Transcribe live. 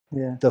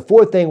Yeah. The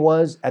fourth thing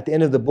was, at the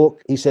end of the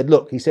book, he said,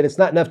 look, he said, it's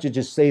not enough to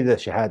just say the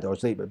Shahada or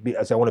say,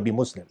 I want to be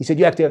Muslim. He said,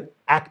 you have to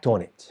act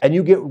on it and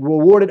you get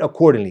rewarded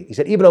accordingly. He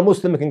said, even a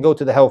Muslim can go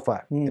to the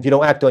hellfire if you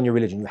don't act on your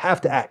religion. You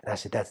have to act. And I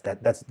said,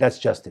 that's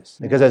justice.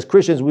 Because as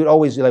Christians, we'd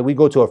always, like, we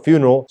go to a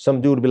funeral,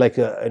 some dude would be like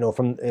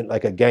from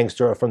like a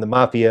gangster or from the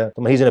mafia.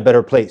 He's in a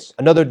better place.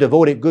 Another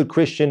devoted, good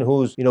Christian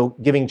who's,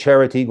 giving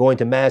charity, going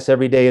to mass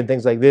every day and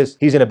things like this,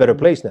 he's in a better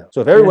place now.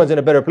 So if everyone's in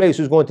a better place,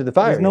 who's going to the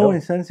fire? There's no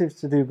incentive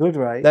to do good,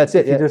 right? That's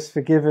it. If you're just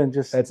forgiven,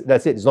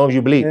 that's it. As long as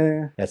you believe.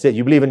 That's it.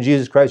 You believe in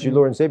Jesus Christ, your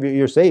Lord and Savior,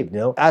 you're saved.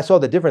 I saw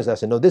the difference. I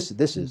said, no,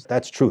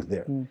 that's truth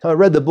there. So I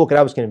read the book and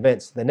I was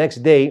convinced. The next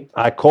day,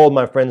 I called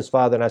my friend's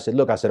father and I said,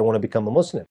 look, I want to become a Muslim.